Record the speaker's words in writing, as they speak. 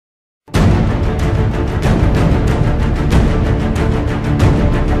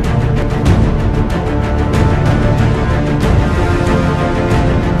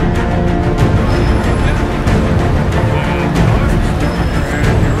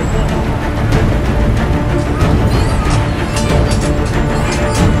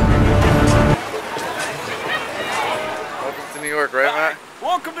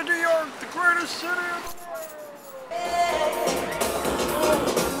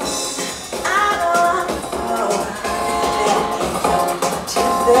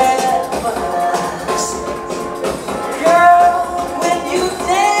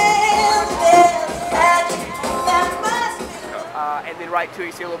right to it,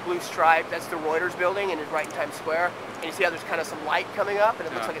 you see a little blue stripe. That's the Reuters building, and it's right in Times Square. And you see how there's kind of some light coming up, and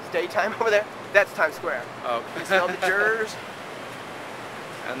it looks like it's daytime over there. That's Times Square. Oh, okay. You see all the jurors.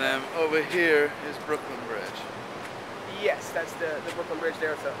 And then over here is Brooklyn Bridge. Yes, that's the Brooklyn Bridge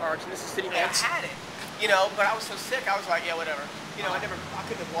there with the arch, and this is City Hall. I had it, you know, but I was so sick, I was like, yeah, whatever. You know, I couldn't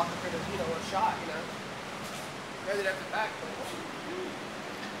have walked up here to, you know, a shot, you know. Rather than have to back.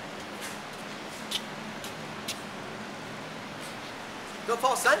 Don't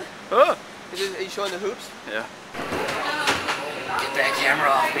fall, son. Oh. Are you showing the hoops? Yeah. Get that camera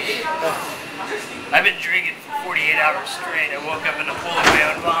off me. I've been drinking for 48 hours straight. I woke up in a pool of my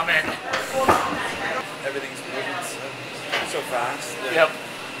own vomit. Everything's moving so fast. Yep.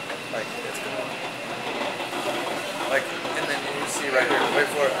 Like, it's cool. Like, and then you see right here, wait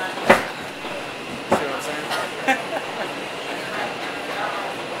for it. See what I'm saying?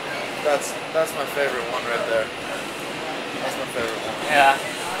 That's my favorite one right there. That's my favorite one. Yeah.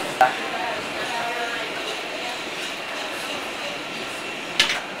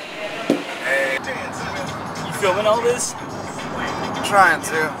 Hey. You filming all this? I'm trying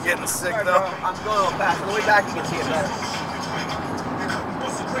to. Getting sick Right, though. bro. I'm going a little fast. On the way back you can see it better.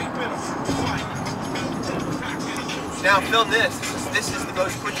 Now film this. This is the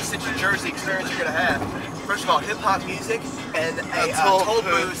most quintessential Jersey experience you're gonna have. First of all, hip hop music and a toll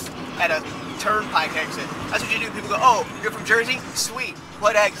booth at a turnpike exit. That's what you do. People go, oh, you're from Jersey? Sweet.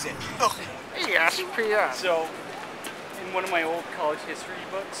 What exit? Oh. Yes, so, in one of my old college history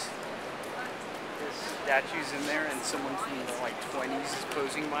books, there's statues in there, and someone from the like 20s is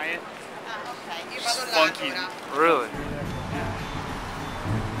posing by it. Just funky. Really?